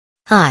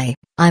Hi,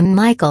 I'm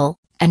Michael,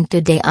 and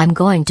today I'm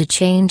going to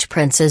change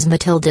Princess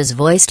Matilda's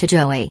voice to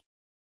Joey.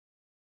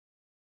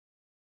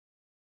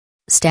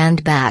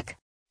 Stand back.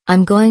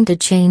 I'm going to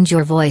change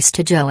your voice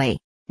to Joey.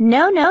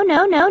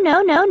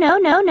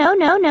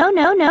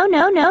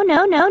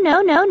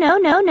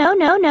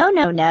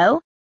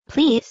 No.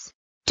 Please,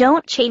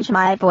 don't change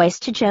my voice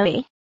to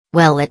Joey.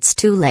 Well, it's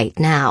too late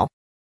now.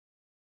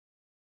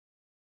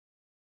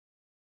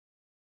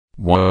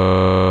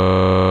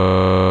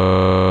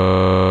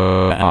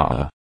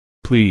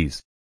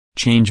 Please.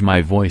 Change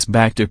my voice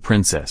back to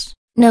Princess.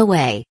 No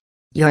way.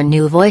 Your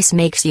new voice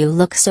makes you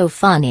look so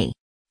funny.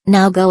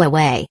 Now go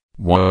away.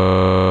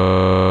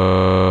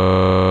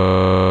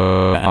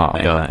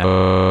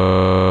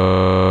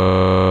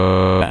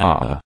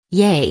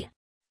 Yay.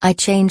 I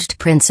changed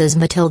Princess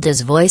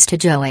Matilda's voice to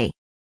Joey.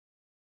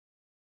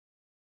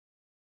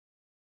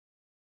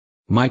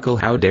 Michael,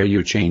 how dare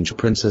you change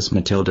Princess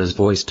Matilda's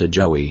voice to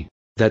Joey?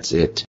 That's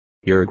it.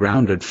 You're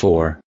grounded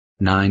for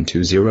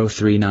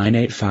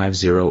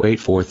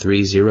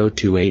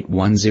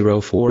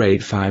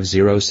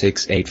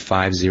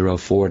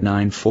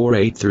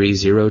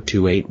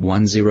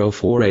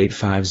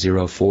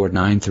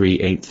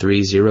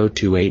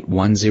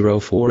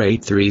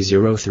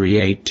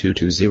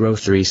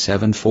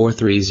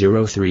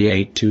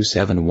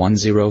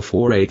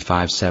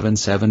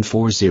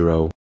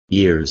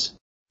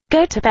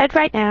Go to bed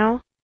right now.